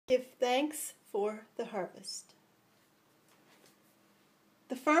Give thanks for the harvest.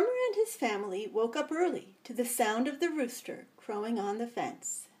 The farmer and his family woke up early to the sound of the rooster crowing on the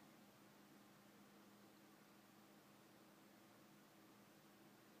fence.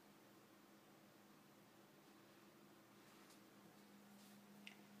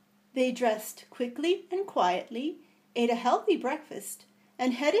 They dressed quickly and quietly, ate a healthy breakfast,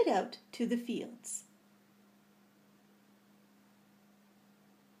 and headed out to the fields.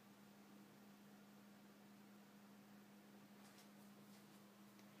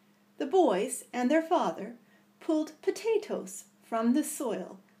 The boys and their father pulled potatoes from the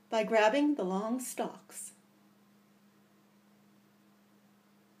soil by grabbing the long stalks.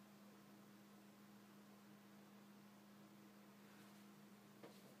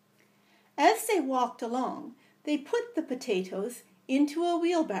 As they walked along, they put the potatoes into a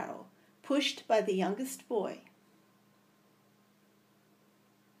wheelbarrow pushed by the youngest boy.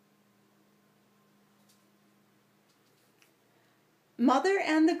 Mother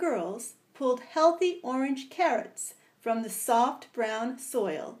and the girls pulled healthy orange carrots from the soft brown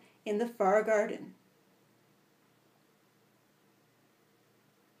soil in the far garden.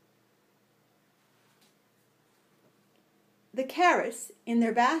 The carrots in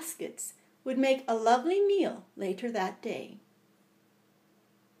their baskets would make a lovely meal later that day.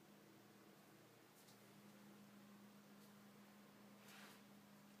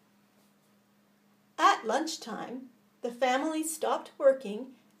 At lunchtime, the family stopped working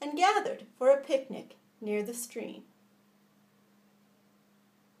and gathered for a picnic near the stream.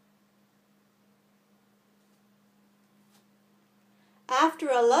 After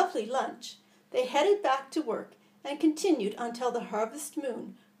a lovely lunch, they headed back to work and continued until the harvest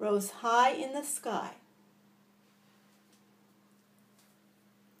moon rose high in the sky.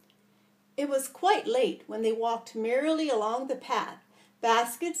 It was quite late when they walked merrily along the path,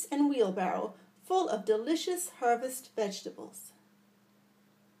 baskets and wheelbarrow full of delicious harvest vegetables.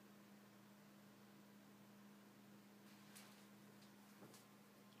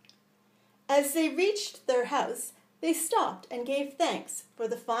 As they reached their house, they stopped and gave thanks for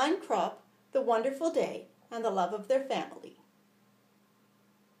the fine crop, the wonderful day, and the love of their family.